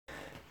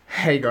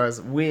Hey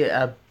guys, we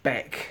are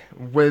back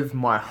with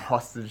my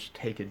hostage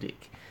taker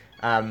deck.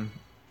 Um,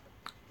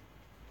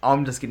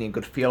 I'm just getting a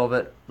good feel of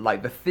it.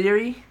 Like the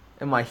theory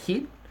in my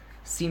head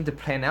seemed to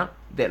plan out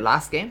that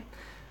last game.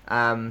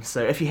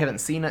 So if you haven't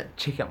seen it,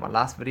 check out my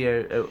last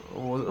video. It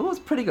was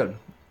pretty good.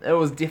 It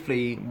was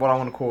definitely what I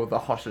want to call the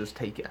hostage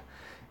taker.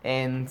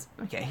 And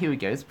okay, here we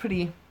go. It's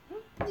pretty.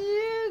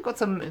 Yeah, got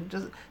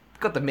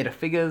the meta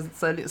figures.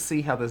 So let's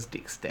see how this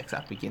deck stacks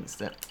up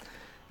against it.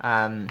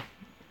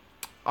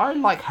 I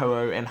like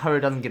Ho-Oh, and Ho-Oh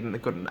doesn't get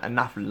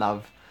enough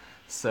love,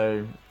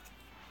 so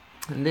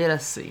let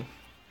us see.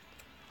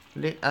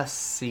 Let us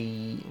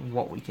see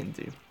what we can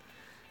do.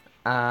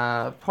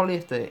 Probably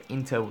have to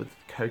enter with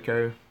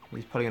Coco.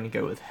 He's probably going to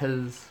go with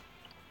his.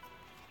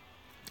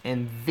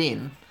 And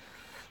then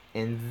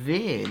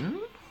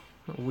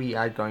we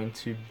are going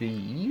to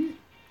be...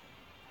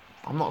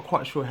 I'm not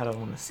quite sure how I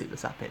want to set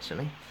this up,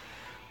 actually.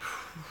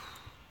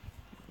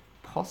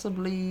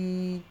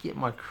 Possibly get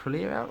my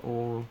clear out,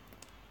 or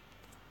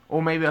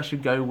maybe I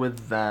should go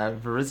with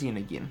Verizion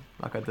again,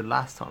 like I did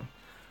last time.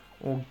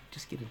 Or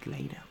just get a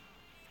Glade out.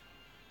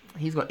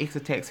 He's got X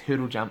attacks,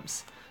 hurdle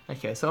jumps.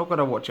 Okay, so I've got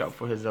to watch out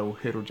for his little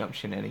hurdle jump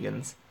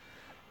shenanigans.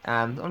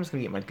 I'm just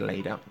going to get my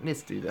Glade out.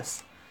 Let's do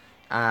this.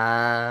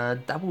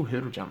 Double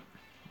hurdle jump.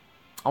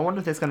 I wonder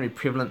if that's going to be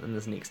prevalent in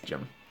this next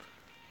gym.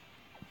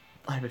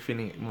 I have a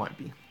feeling it might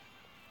be.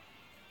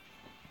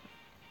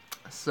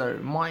 So,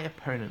 my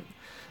opponent.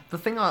 The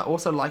thing I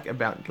also like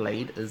about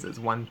Glade is it's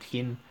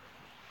 110.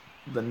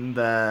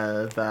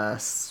 The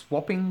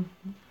swapping,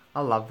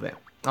 I love that.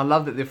 I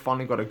love that they've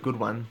finally got a good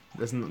one.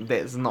 That's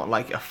not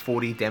like a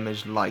 40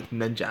 damage like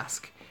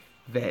Ninjask,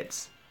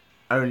 that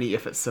only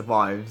if it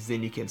survives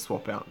then you can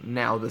swap out.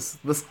 Now this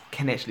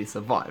can actually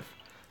survive.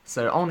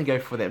 So I want to go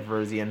for that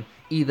Verizion.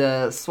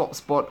 Either swap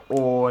spot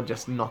or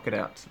just knock it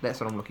out.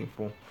 That's what I'm looking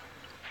for.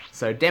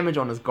 So damage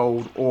on his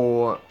gold,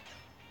 or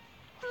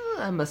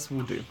a miss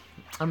will do.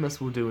 A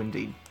miss will do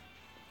indeed.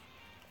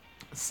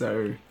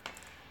 So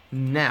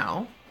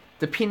now,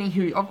 depending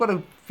who... I've got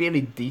a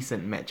fairly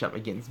decent matchup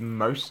against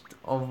most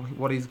of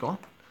what he's got.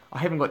 I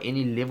haven't got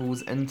any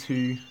levels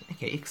into...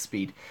 Okay, X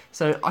speed.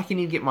 So I can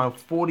either get my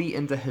 40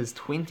 into his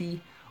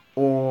 20,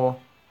 or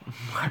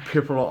my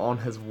purple on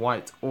his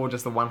white, or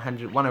just the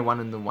 101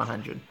 in the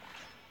 100.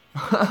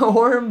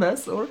 Or a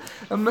miss. Or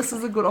a miss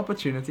is a good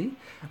opportunity.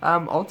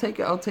 I'll take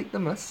it. I'll take the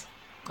miss.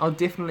 I'll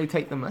definitely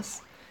take the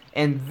miss.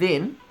 And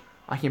then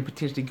I can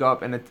potentially go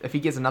up, and if he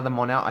gets another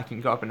Mon out, I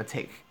can go up and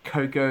attack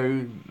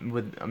Coco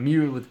with a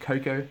Mew with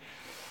Coco.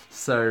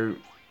 So,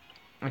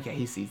 okay,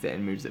 he sees that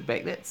and moves it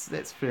back.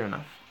 That's fair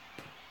enough.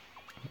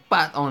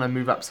 But I want to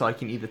move up so I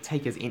can either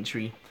take his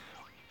entry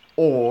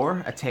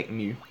or attack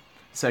Mew.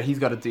 So he's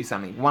got to do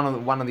something. One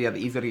or the other.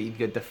 He's got to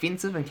either go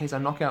defensive in case I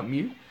knock out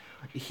Mew.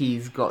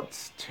 He's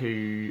got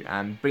to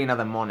bring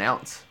another Mon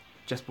out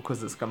just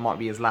because might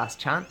be his last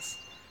chance.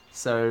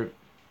 So,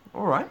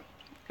 all right.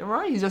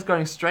 Alright, he's just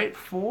going straight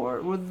for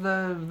with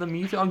the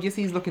Mewtwo. I guess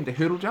he's looking to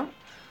hurdle jump.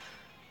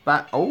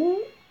 But,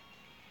 oh,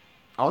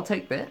 I'll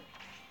take that.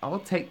 I'll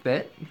take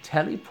that.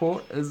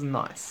 Teleport is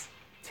nice.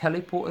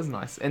 Teleport is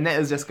nice. And that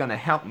is just going to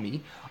help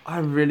me. I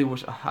really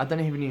wish... I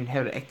don't even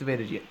have it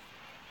activated yet.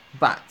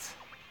 But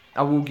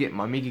I will get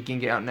my Mega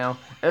Gengar out now.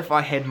 If I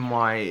had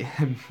my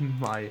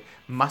my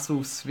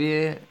Muscle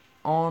Sphere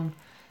on,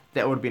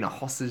 that would have been a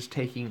hostage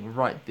taking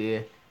right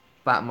there.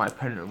 But my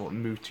opponent will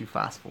move too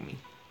fast for me.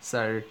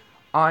 So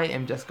I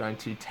am just going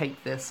to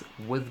take this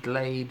with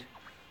Glade,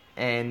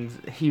 and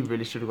he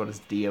really should have got his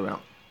Dio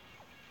out.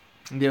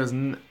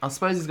 I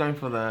suppose he's going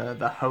for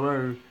the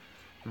Ho-Oh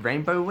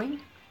Rainbow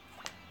Wing,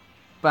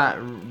 but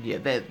yeah,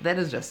 that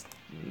is just,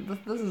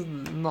 this is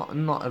not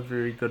a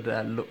very good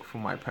look for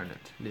my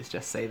opponent. Let's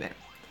just say that.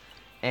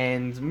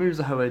 And moves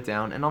the Ho-Oh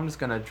down, and I'm just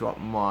going to drop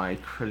my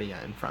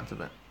Krillia in front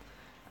of it,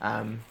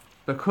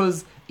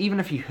 because even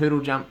if he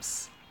hurdle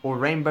jumps or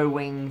Rainbow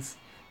Wings,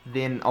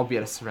 then I'll be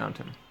able to surround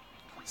him.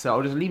 So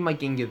I'll just leave my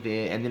Gengar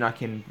there, and then I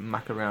can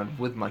muck around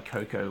with my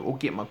Coco, or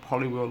get my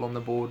Poliwhirl on the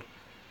board,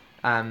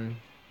 and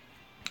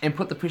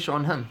put the pressure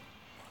on him.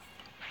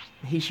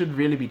 He should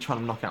really be trying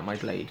to knock out my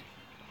Glade.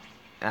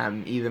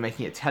 Either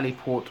making it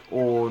teleport,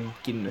 or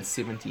getting a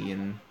 70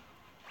 and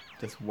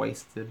just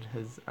wasted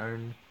his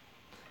own.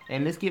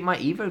 And let's get my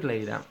Evo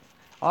Glade out.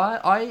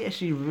 I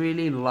actually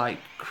really like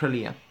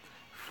Krillia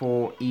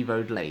for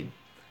Evo Glade.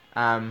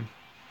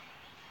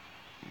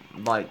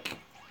 Like...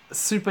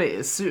 Super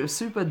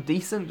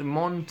decent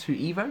Mon to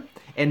Evo,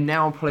 and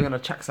now I'm probably going to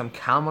chuck some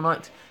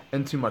Carmonite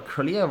into my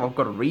Krillia. I've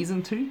got a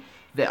reason to,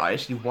 that I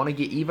actually want to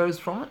get Evos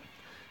from it.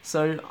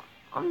 So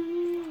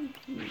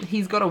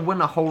he's got to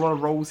win a whole lot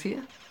of rolls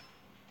here,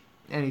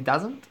 and he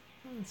doesn't.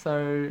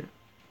 So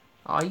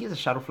he gets a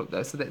Shuttle Flip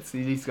though, so that's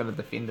he's going to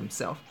defend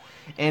himself.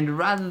 And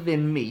rather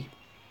than me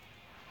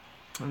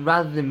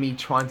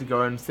trying to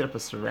go and set up a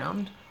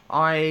surround,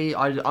 I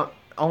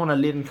want to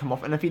let him come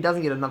off, and if he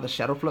doesn't get another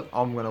Shadow Flip,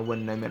 I'm going to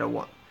win no matter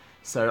what.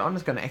 So I'm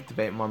just going to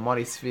activate my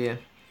Mighty Sphere,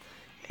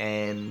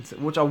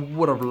 which I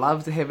would have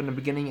loved to have in the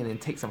beginning and then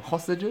take some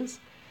hostages,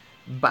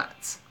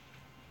 but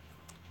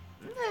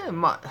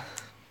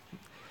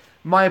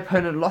my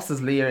opponent lost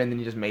his Leo and then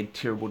he just made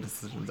terrible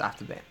decisions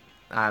after that.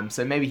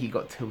 So maybe he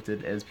got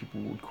tilted, as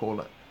people would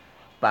call it.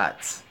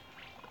 But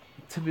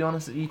to be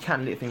honest, you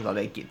can't let things like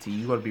that get to you.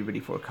 You got to be ready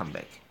for a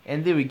comeback.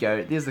 And there we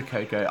go. There's the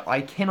Coco.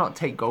 I cannot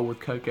take gold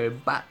with Coco,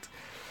 but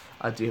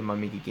I do have my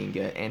Mega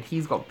Gengar, and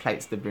he's got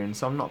plates to burn,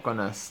 so I'm not going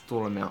to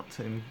stall him out.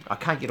 And I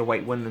can't get a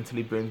weight win until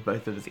he burns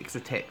both of his X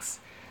attacks.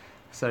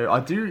 So I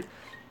don't...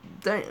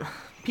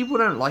 People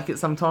don't like it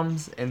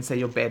sometimes and say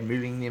you're bad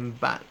moving them,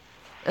 but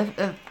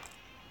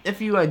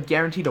if you are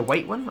guaranteed a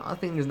weight win, I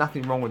think there's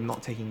nothing wrong with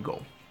not taking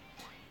gold.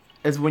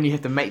 Is when you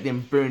have to make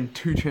them burn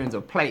 2 turns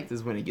of plates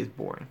is when it gets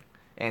boring.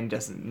 And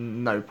just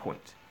no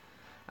point.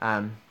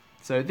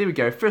 So there we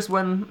go. First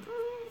win,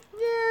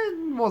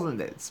 yeah, wasn't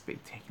that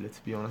spectacular,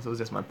 to be honest. It was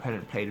just my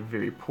opponent played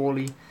very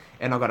poorly,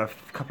 and I got a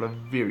couple of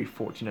very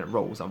fortunate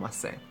rolls, I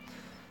must say.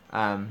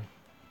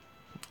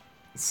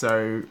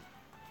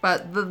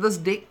 But this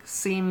deck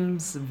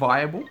seems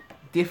viable.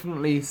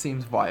 Definitely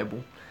seems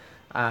viable.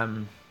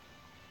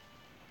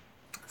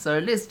 So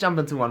let's jump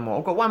into one more.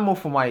 I've got one more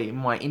for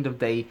my end of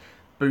day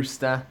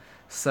booster.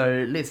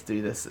 So let's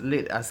do this.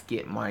 Let us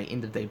get my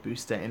end of day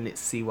booster and let's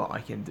see what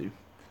I can do.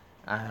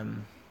 I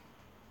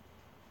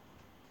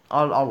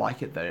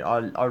like it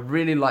though. I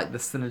really like the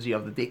synergy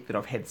of the deck that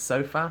I've had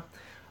so far.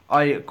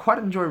 I quite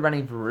enjoy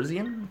running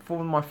Virizion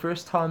for my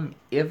first time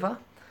ever,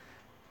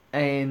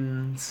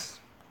 and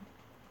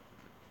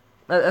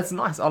it's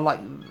nice. I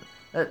like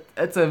it.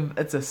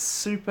 It's a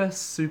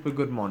super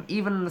good mon.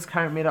 Even in this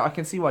current meta, I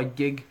can see why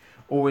Gig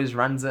always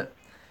runs it.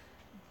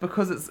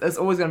 Because it's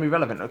always going to be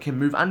relevant. It can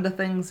move under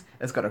things.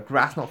 It's got a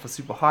Grass Knot for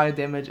super high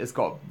damage. It's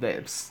got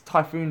that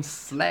Typhoon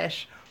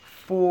Slash.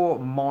 4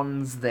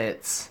 mons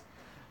that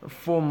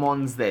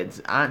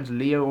aren't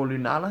Leo or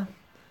Lunala.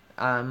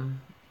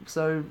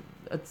 So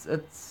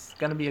it's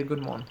going to be a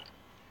good mon.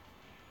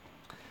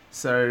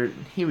 So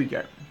here we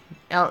go.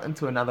 Out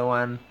into another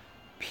one.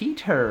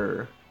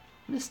 Peter,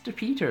 Mr.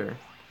 Peter.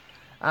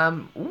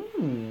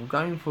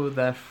 Going for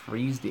the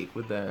freeze deck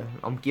with the.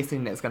 I'm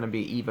guessing that's going to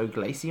be Evo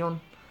Glaceon.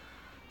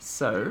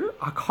 So,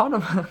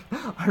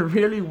 I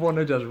really want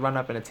to just run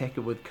up and attack it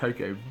with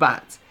Coco,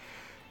 but,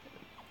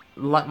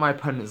 like my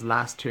opponent's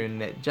last turn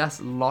that just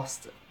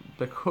lost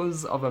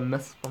because of a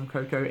miss from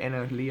Coco and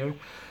a Leo,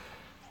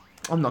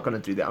 I'm not going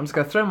to do that. I'm just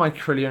going to throw my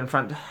Krillio in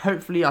front.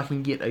 Hopefully I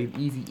can get an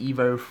easy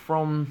Evo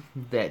from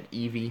that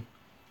Eevee,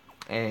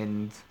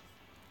 and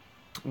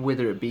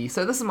whether it be,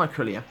 so this is my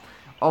Krillio.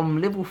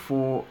 On level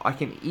 4, I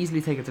can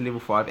easily take it to level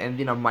 5, and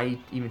then I might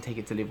even take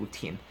it to level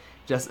 10.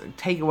 Just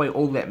take away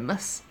all that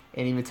miss,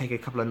 and even take a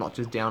couple of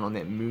notches down on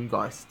that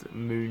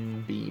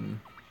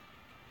Moonbeam.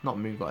 Not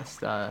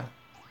Moongeist,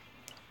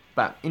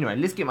 but anyway,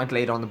 let's get my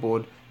Glade on the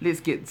board. Let's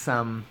get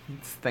some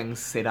things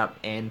set up,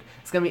 and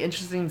it's going to be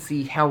interesting to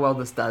see how well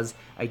this does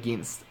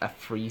against a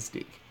freeze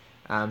deck.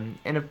 And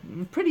a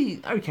pretty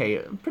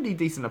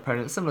decent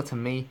opponent, similar to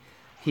me.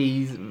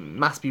 He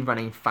must be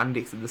running fun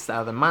decks at the start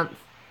of the month.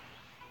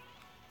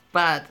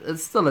 But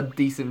it's still a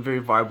decent, very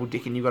viable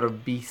deck, and you got to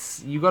be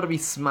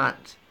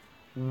smart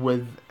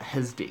with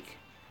his deck.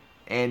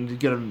 And you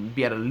got to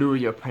be able to lure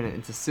your opponent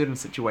into certain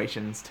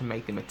situations to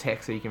make them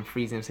attack, so you can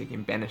freeze them, so you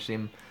can banish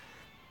them.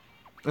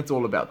 It's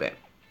all about that.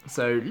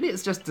 So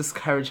let's just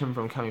discourage him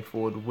from coming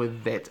forward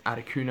with that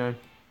Articuno.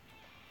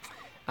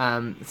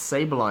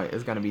 Sableye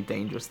is going to be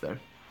dangerous though.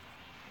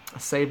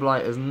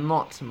 Sableye is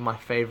not my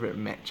favourite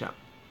matchup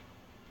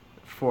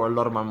for a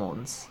lot of my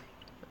mons.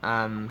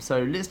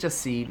 So let's just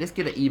see. Let's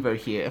get an Evo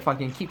here. If I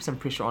can keep some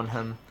pressure on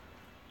him,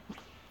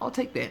 I'll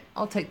take that.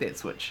 I'll take that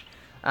switch.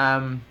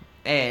 And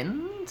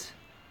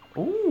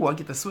ooh, I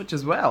get the switch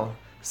as well.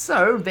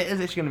 So that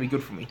is actually going to be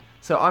good for me.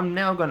 So I'm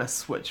now going to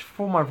switch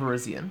for my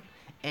Virizion,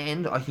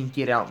 and I can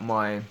get out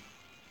my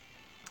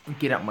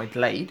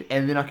Glade,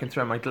 and then I can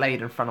throw my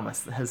Glade in front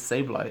of his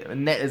Sableye,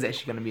 and that is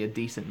actually going to be a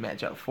decent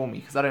matchup for me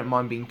because I don't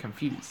mind being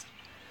confused.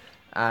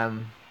 That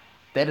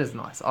is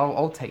nice.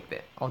 I'll take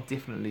that. I'll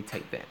definitely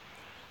take that.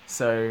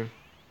 So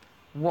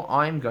what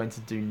I'm going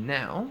to do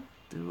now,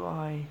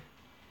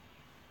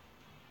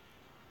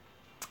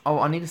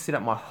 I need to set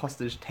up my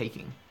hostage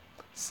taking.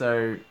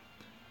 So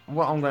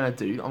what I'm going to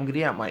do, I'm going to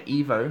get out my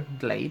Evo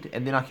Glade,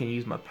 and then I can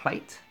use my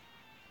plate.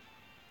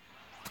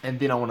 And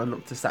then I want to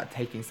look to start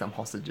taking some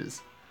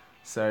hostages.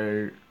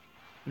 So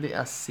let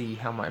us see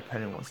how my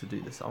opponent wants to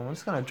do this. I'm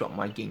just going to drop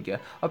my Gengar.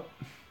 I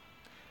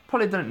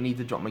probably don't need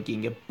to drop my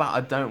Gengar, but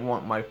I don't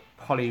want my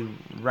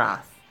Poliwhirl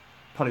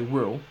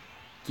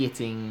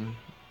getting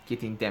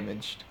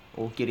damaged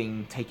or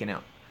getting taken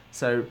out.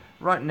 So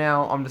right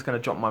now I'm just going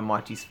to drop my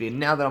Mighty Sphere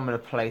now that I'm in a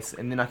place,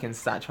 and then I can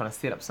start trying to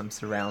set up some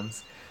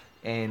surrounds,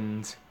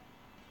 and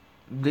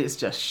let's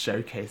just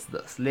showcase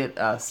this.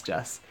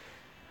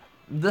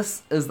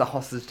 This is the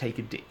hostage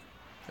taker deck.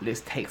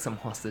 Let's take some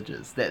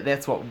hostages.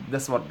 That's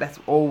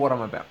all what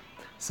I'm about.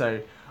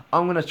 So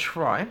I'm going to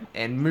try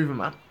and move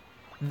him up.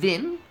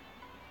 Then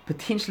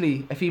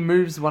potentially if he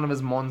moves one of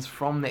his mons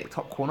from that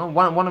top corner,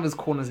 one of his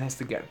corners has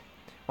to go.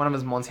 One of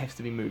his mons has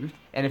to be moved,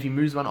 and if he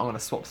moves one, I'm going to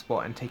swap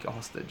spot and take a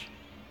hostage.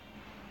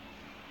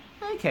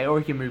 Okay, or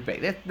he can move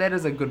back. That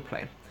is a good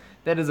play.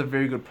 That is a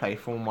very good play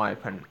for my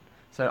opponent.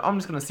 So I'm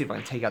just going to see if I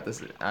can take out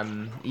this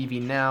EV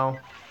now.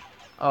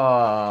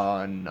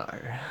 Oh, no.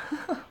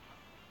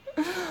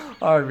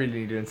 I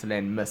really need him to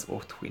land miss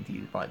or 20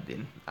 by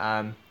then.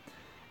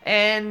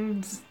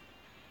 And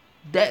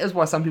that is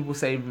why some people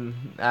say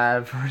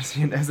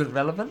Parisian isn't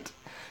relevant.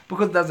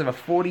 Because it does have a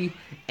 40,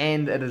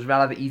 and it is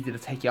rather easy to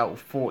take out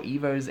 4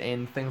 Evos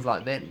and things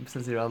like that,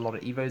 since there are a lot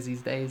of Evos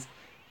these days.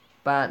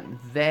 But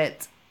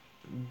that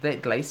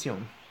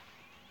Glaceon.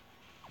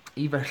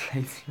 Evo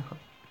Glaceon.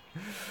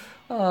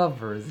 Oh,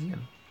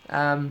 Parisian.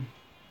 Wow,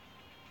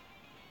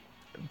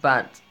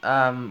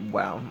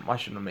 I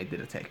shouldn't have made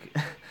that attack.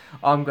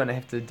 I'm going to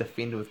have to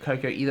defend with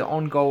Coco, either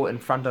on goal in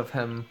front of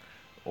him,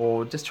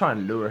 or just try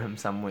and lure him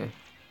somewhere.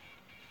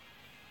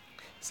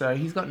 So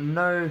he's got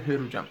no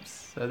hurdle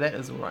jumps, so that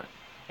is alright.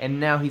 And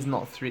now I'm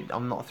not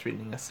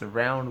threatening a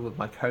surround with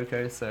my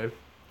Coco, so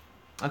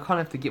I kind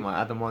of have to get my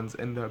other ones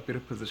into a better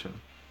position.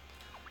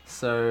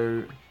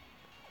 So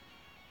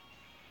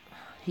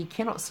he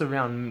cannot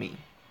surround me.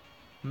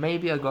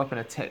 Maybe I go up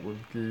and attack with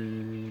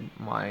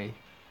my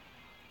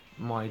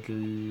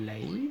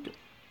Glade,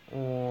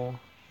 or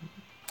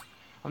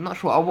I'm not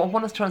sure. I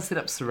want to try and set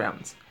up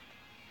surrounds.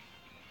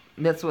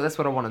 That's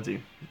what I want to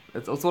do.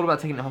 It's all about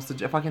taking the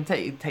hostage. If I can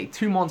take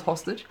 2 Mons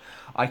hostage,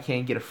 I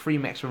can get a free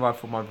max revive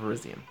for my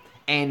Virizion.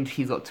 And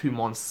he's got 2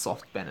 Mons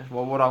soft banish.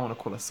 Well, what I want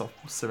to call a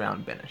soft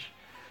surround banish.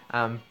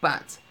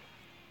 But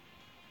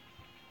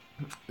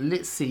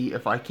let's see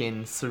if I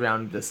can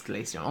surround this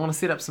Glaceon. I want to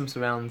set up some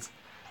surrounds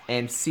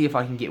and see if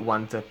I can get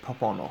one to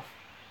pop on off.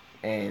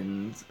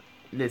 And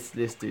let's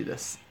do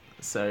this.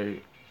 So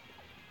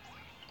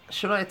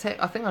should I attack?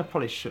 I think I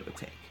probably should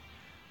attack.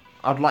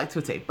 I'd like to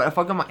attack, but if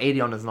I got my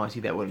 80 on his 90,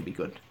 that wouldn't be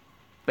good.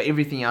 But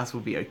everything else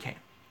would be okay.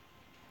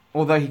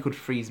 Although he could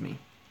freeze me,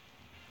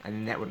 and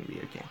then that wouldn't be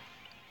okay.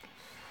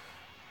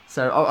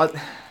 So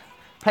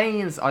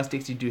playing against ice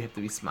decks, you do have to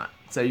be smart.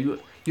 So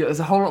there's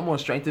a whole lot more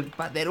restrictive,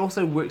 but that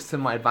also works to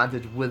my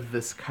advantage with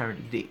this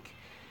current deck.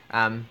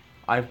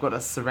 I've got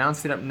a surround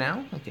set up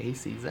now. Okay, he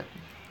sees it.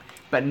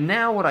 But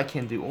now what I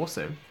can do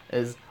also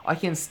is I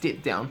can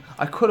step down.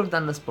 I could have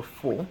done this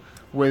before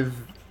with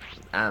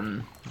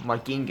my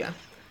Gengar.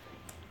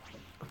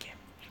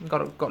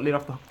 Got let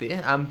off the hook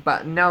there,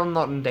 but now I'm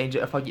not in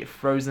danger. If I get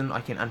frozen, I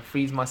can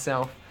unfreeze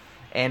myself,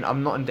 and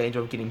I'm not in danger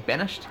of getting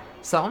banished.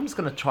 So I'm just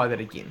going to try that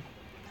again.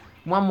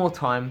 One more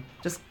time,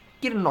 just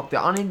get him knocked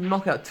out. I need to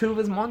knock out 2 of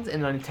his mons,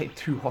 and I need to take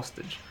 2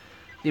 hostage.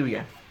 There we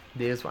go.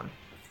 There's one.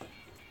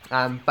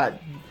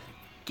 But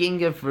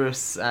Gengar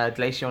versus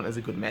Glaceon is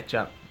a good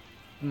matchup.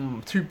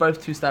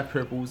 Both 2-star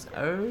purples.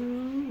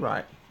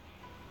 Alright.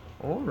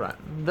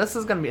 This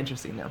is going to be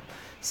interesting now.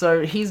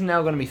 So he's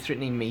now going to be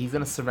threatening me. He's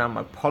going to surround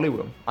my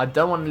Poliwhirl. I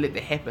don't want to let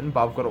that happen,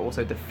 but I've got to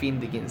also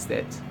defend against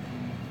that.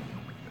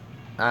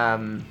 I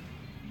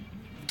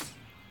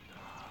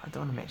don't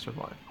want to max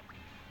revive.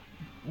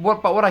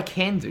 But what I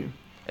can do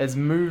is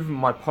move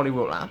my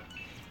Poliwhirl up.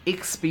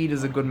 X speed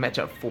is a good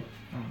matchup for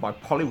my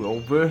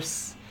Poliwhirl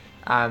versus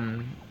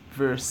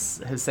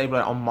his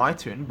Sableye on my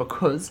turn,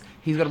 because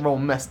he's got to roll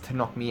miss to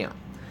knock me out.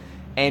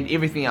 And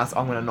everything else,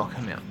 I'm going to knock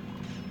him out.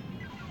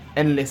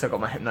 Unless I got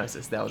my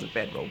Hypnosis. That was a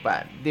bad roll,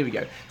 but there we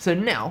go. So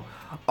now,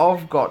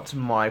 I've got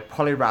my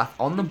Poliwrath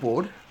on the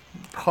board.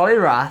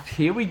 Poliwrath,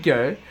 here we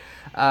go.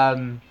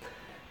 And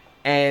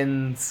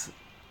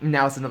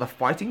now it's another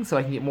fighting, so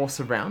I can get more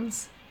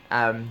surrounds.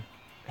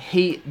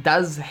 He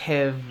does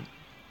have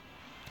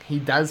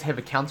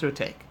a counter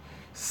attack,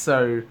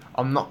 so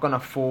I'm not gonna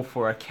fall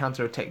for a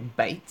counter attack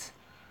bait.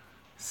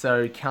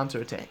 So counter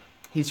attack.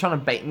 He's trying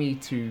to bait me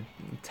to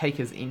take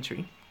his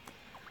entry.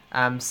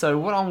 So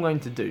what I'm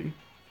going to do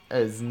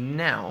is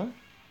now,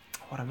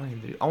 what am I going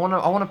to do? I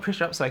want to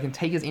pressure up so I can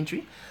take his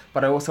entry,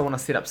 but I also want to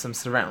set up some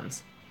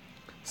surrounds.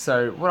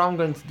 So what I'm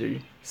going to do,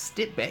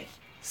 step back,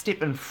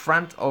 step in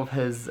front of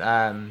his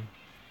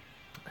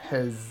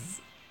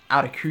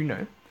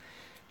Articuno,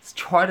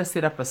 try to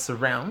set up a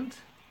surround,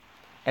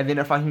 and then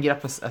if I can get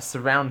up a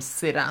surround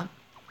set up,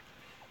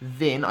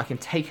 then I can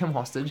take him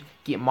hostage,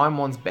 get my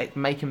mons back,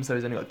 make him so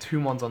he's only got 2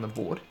 mons on the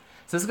board.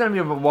 So this is going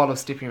to be a while of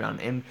stepping around,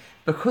 and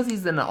because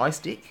he's in an ice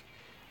deck,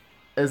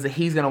 is that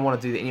he's going to want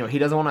to do that anyway. He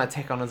doesn't want to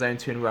attack on his own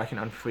turn where I can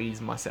unfreeze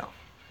myself.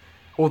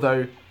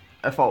 Although,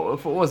 if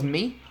it was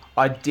me,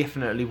 I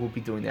definitely will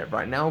be doing that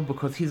right now,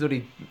 because he's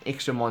already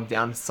extra mon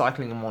down.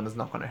 Cycling him on is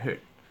not going to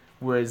hurt.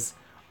 Whereas,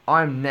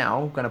 I'm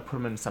now going to put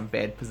him in some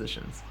bad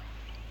positions.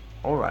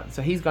 Alright,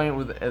 so he's going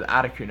with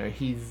Articuno.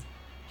 He's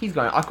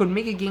going. I could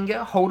Mega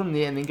Gengar, hold him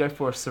there, and then go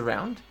for a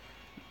surround.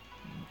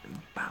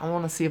 But I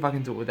want to see if I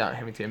can do it without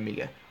having to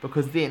Mega.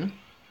 Because then,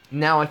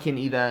 now I can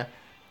either,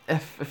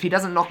 if he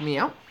doesn't knock me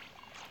out,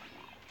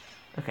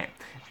 okay,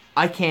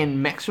 I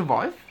can max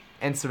revive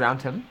and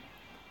surround him,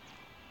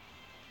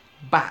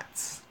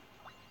 but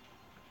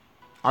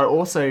I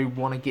also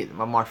want to get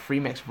my free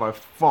max revive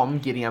from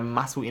getting a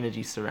muscle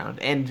energy surround,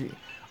 and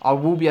I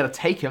will be able to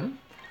take him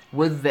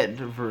with that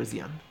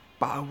Virizion,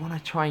 but I want to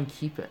try and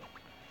keep it.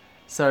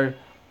 So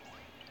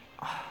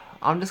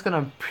I'm just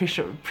gonna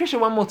pressure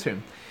one more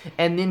turn,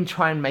 and then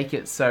try and make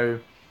it so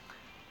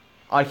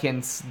I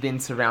can then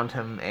surround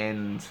him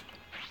and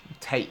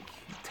take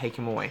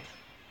him away.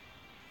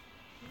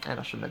 And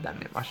I shouldn't have done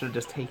that. I should have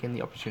just taken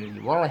the opportunity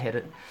while I had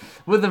it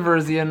with the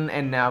Verizian,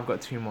 and now I've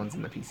got 2 mons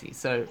in the PC.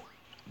 So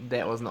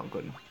that was not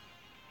good.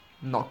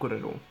 Not good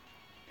at all.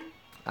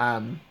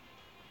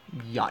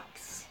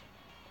 Yikes.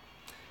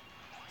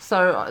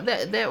 So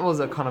that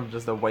was a kind of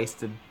just a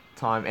wasted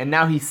time. And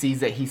now he sees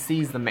that. He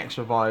sees the max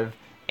revive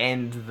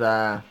and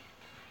the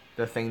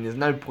thing. There's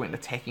no point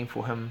attacking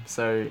for him.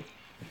 So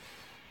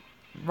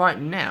right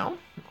now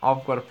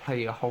I've got to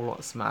play a whole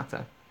lot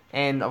smarter.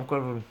 And I've got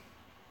to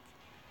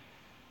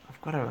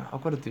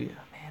do it,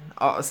 man.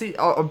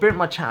 I'll burnt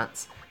my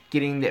chance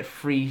getting that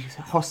free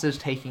hostage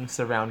taking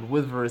surround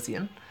with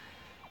Verizian.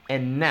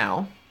 And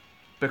now,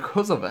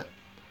 because of it,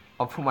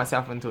 I'll put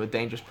myself into a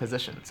dangerous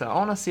position. So I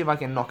want to see if I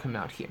can knock him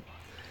out here.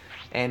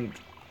 And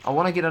I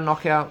want to get a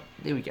knockout.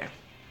 There we go.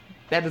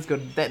 That is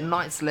good. That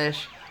Night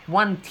Slash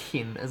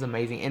 110 is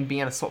amazing. And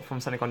being able to swap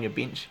from Sonic on your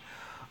bench,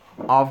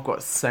 I've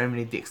got so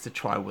many decks to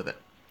try with it.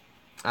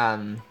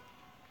 I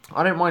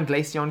don't mind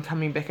Glaceon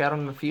coming back out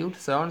on the field.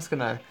 So I'm just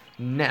going to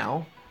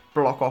now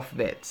block off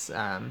that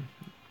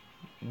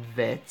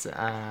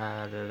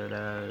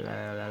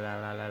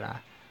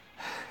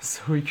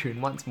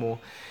Suicune once more.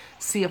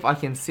 See if I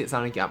can set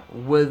something up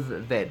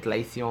with that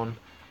Glaceon.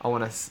 I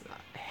want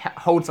to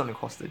hold something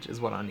hostage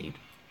is what I need.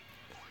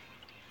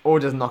 Or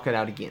just knock it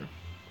out again.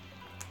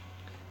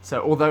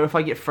 So although if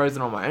I get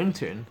frozen on my own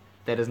turn,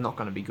 that is not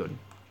going to be good.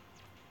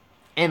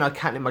 And I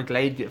can't let my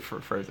Glade get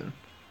frozen.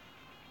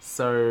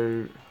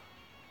 So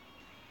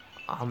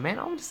oh man,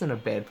 I'm just in a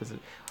bad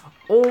position.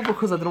 All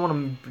because I didn't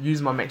want to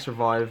use my max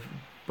revive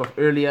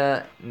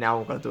earlier.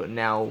 Now I've got to do it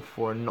now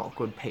for a not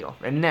good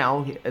payoff. And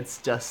now it's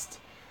just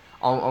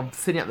I'm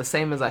sitting up the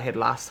same as I had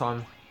last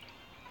time.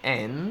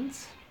 And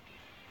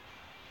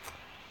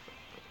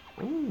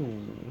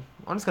ooh,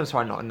 I'm just going to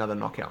try another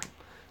knockout.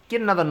 Get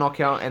another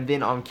knockout, and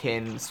then I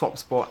can swap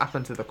spot up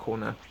into the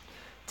corner.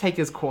 Take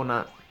his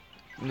corner,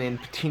 and then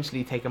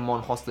potentially take him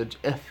on hostage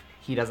if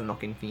he doesn't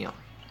knock anything out.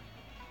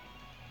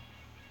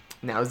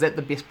 Now, is that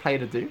the best play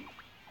to do?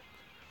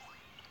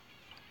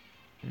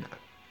 No.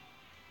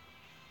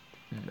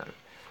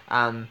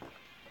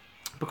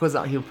 Because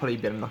he'll probably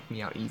better knock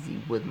me out easy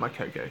with my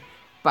Coco.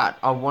 But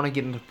I want to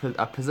get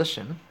into a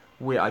position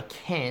where I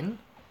can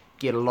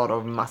get a lot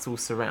of muscle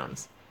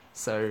surrounds.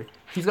 So,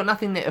 he's got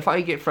nothing there. If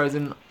I get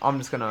frozen, I'm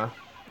just going to...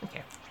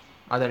 Okay.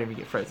 I don't even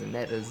get frozen.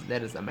 That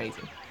is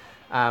amazing.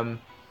 And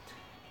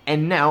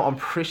now I'm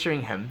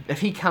pressuring him. If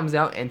he comes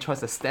out and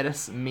tries to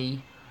status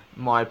me,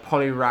 my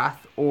Poliwrath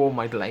or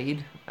my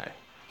Glade,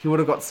 he would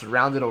have got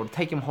surrounded. I would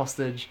take him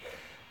hostage,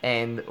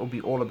 and it'll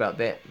be all about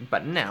that.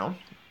 But now,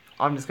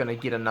 I'm just going to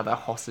get another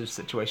hostage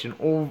situation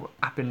all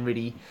up and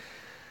ready.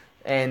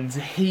 And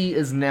he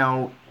is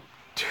now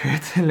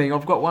turtling.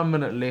 I've got 1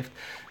 minute left.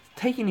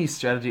 Making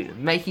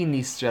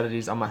these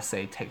strategies, I must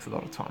say, takes a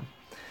lot of time.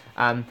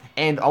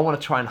 And I want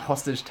to try and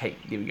hostage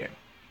take. There we go.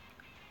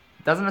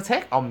 Doesn't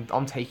attack?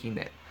 I'm taking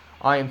that.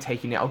 I am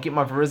taking that. I'll get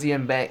my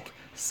Verizian back.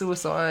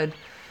 Suicide.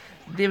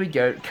 There we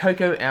go.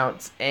 Coco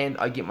out, and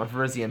I get my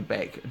Verizian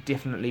back.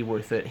 Definitely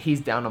worth it.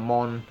 He's down a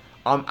Mon.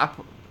 I'm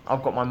up.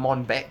 I've got my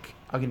Mon back.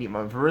 I can get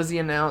my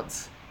Verizian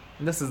out.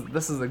 This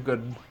is a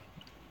good,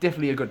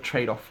 definitely a good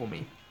trade-off for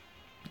me.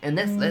 And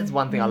that's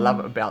one thing I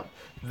love about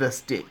this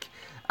deck.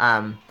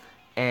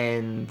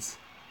 And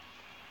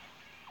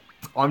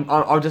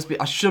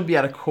I should be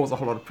able to cause a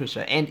whole lot of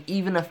pressure. And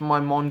even if my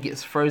Mon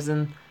gets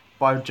frozen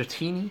by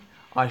Dratini,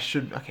 I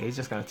should... Okay, he's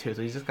just going to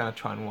turtle. He's just going to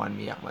try and wind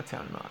me out my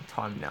time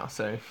now.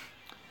 So,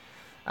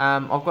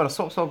 I've got a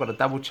swap, so I've got a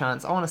double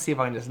chance. I want to see if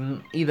I can just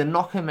either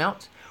knock him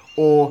out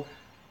or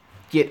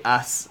get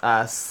us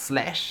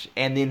slash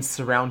and then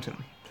surround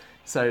him.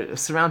 So,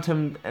 surround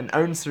him, an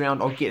own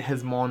surround, I'll get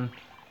his Mon.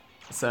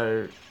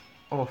 So,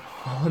 oh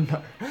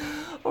no.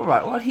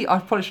 Alright, well, I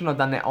probably shouldn't have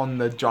done that on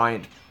the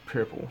giant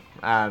purple.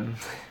 There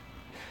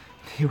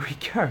we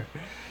go.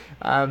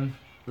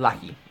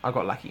 Lucky. I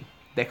got lucky.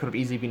 That could have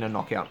easily been a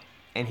knockout,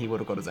 and he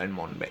would have got his own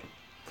Mon back.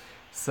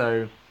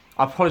 So,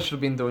 I probably should have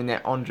been doing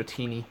that on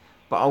Dratini,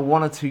 but I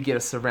wanted to get a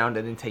surround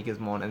and then take his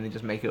Mon, and then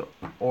just make it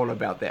all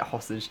about that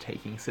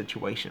hostage-taking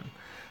situation.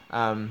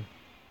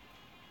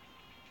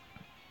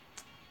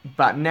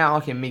 But now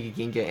I can Mega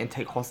Gengar and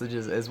take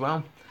hostages as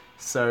well.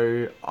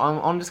 So,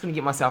 I'm just going to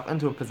get myself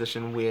into a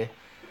position where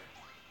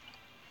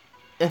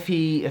if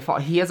he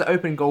has an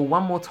open goal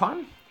one more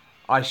time,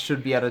 I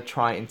should be able to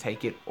try and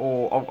take it,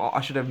 or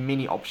I should have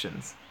many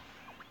options.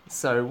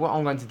 So what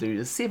I'm going to do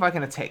is see if I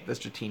can attack this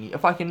Dratini.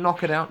 If I can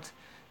knock it out,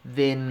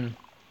 then...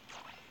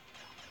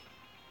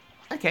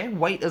 Okay,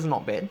 weight is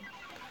not bad.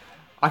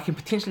 I can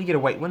potentially get a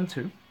weight win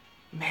too.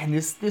 Man,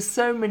 there's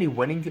so many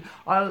winning...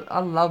 I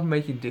love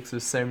making decks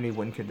with so many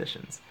win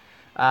conditions.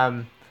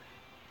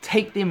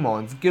 Take their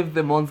Mons, give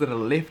the Mons that are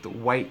left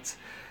weight.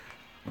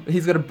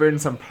 He's got to burn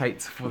some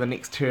plates for the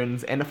next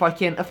turns, and if I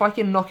can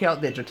knock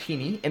out that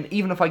Dratini, and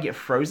even if I get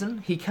frozen,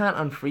 he can't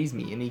unfreeze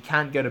me, and he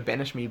can't go to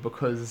banish me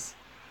because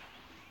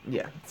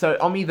Yeah, so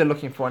I'm either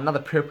looking for another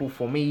purple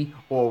for me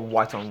or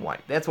white on white.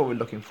 That's what we're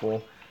looking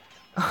for.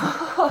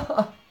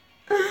 Not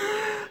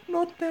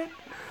that.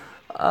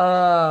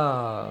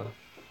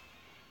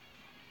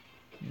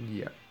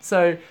 Yeah.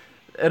 So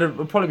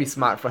it'll probably be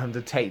smart for him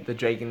to take the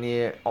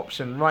Dragonair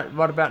option right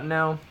about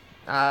now.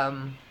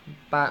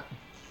 But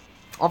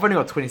I've only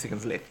got 20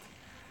 seconds left.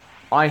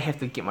 I have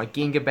to get my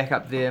Gengar back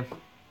up there.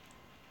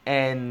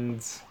 And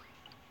is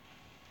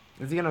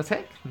he going to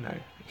attack? No.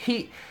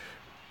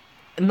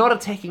 Not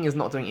attacking is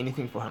not doing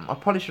anything for him. I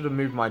probably should have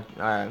moved my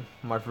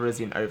my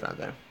Virizion over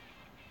though.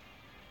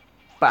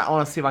 But I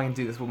want to see if I can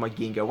do this with my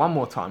Gengar one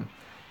more time.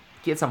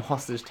 Get some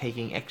hostage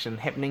taking action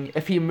happening.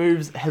 If he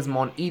moves his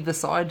Mon either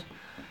side,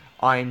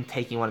 I'm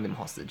taking one of them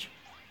hostage.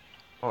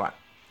 Alright,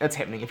 it's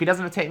happening. If he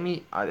doesn't attack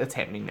me, it's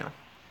happening now.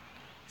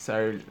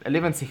 So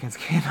 11 seconds.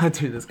 Can I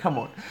do this? Come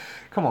on.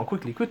 Come on,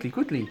 quickly.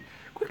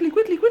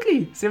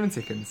 7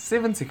 seconds.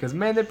 7 seconds.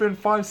 Man, that burned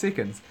 5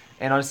 seconds.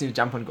 And I just need to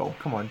jump on goal.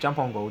 Come on, jump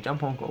on goal.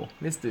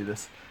 Let's do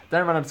this.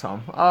 Don't run out of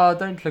time. Oh,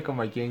 don't click on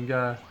my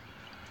Gengar.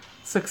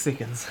 6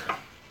 seconds.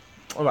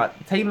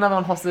 Alright, take another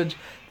one hostage.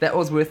 That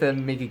was worth a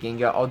Mega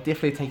Gengar. I'll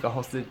definitely take a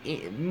hostage.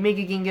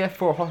 Mega Gengar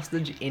for a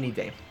hostage any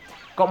day.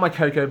 Got my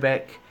Coco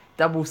back.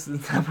 Double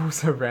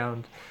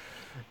surround.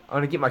 I'm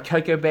going to get my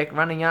Coco back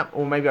running up.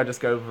 Or maybe I'll just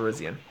go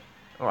Virizion.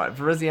 Alright,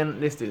 Virizion,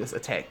 let's do this.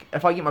 Attack.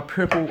 If I get my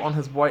purple on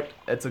his white,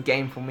 it's a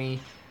game for me.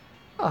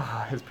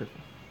 Ah, his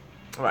purple.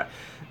 Alright,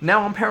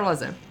 now I'm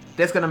Paralyzer.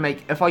 That's going to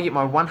make, if I get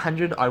my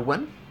 100, I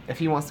win. If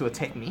he wants to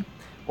attack me.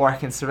 Or I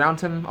can surround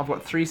him. I've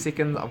got 3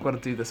 seconds. I've got to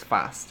do this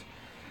fast.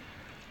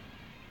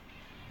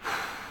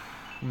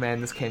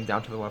 Man, this came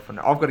down to the one for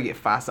now. I've got to get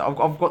faster.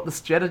 I've got the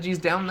strategies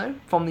down though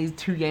from these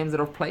 2 games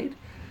that I've played.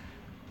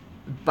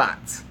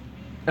 But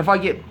if I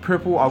get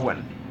purple, I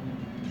win.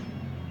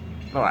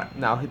 Alright,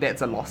 now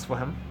that's a loss for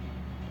him.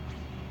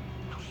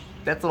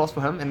 That's a loss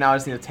for him, and now I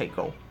just need to take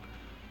goal.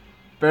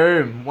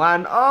 Boom.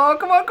 1. Oh,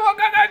 come on, go.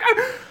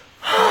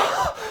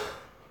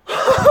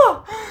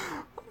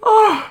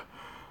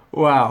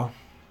 Oh,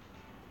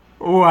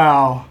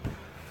 wow.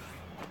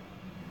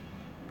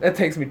 That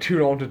takes me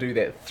too long to do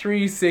that.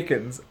 3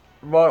 seconds.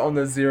 Right on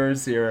the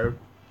 0-0.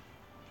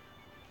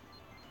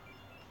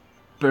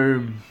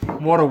 Boom.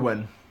 What a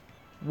win.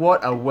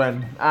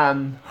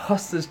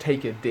 Hostage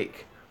taker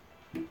deck.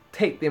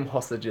 Take them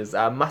hostages.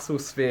 Muscle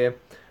Sphere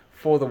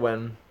for the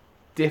win.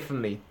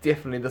 Definitely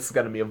this is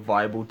going to be a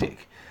viable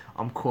deck.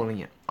 I'm calling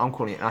it.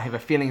 I have a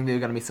feeling there are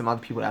going to be some other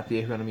people out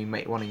there who are going to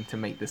be wanting to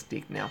make this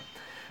deck now.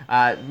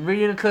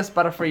 Reuninclus,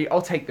 Butterfree,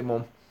 I'll take them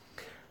all.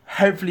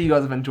 Hopefully you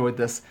guys have enjoyed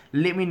this.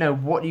 Let me know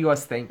what you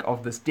guys think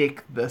of this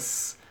deck, the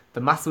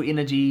Muscle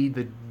Energy,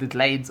 the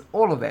Glades,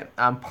 all of that.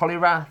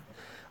 Poliwrath,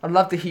 I'd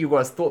love to hear you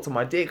guys' thoughts on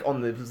my deck, on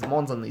the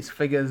mons, on these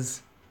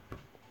figures.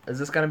 Is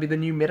this going to be the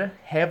new meta?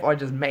 Have I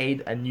just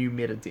made a new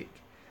meta deck?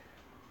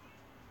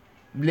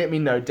 Let me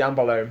know down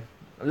below.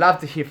 I'd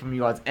love to hear from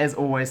you guys. As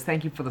always,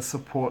 thank you for the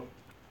support.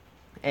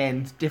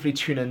 And definitely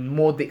tune in.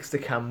 More decks to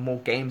come, more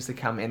games to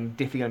come, and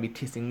definitely going to be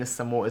testing this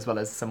some more as well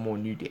as some more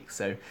new decks.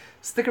 So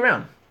stick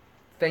around.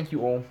 Thank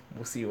you all.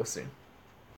 We'll see you all soon.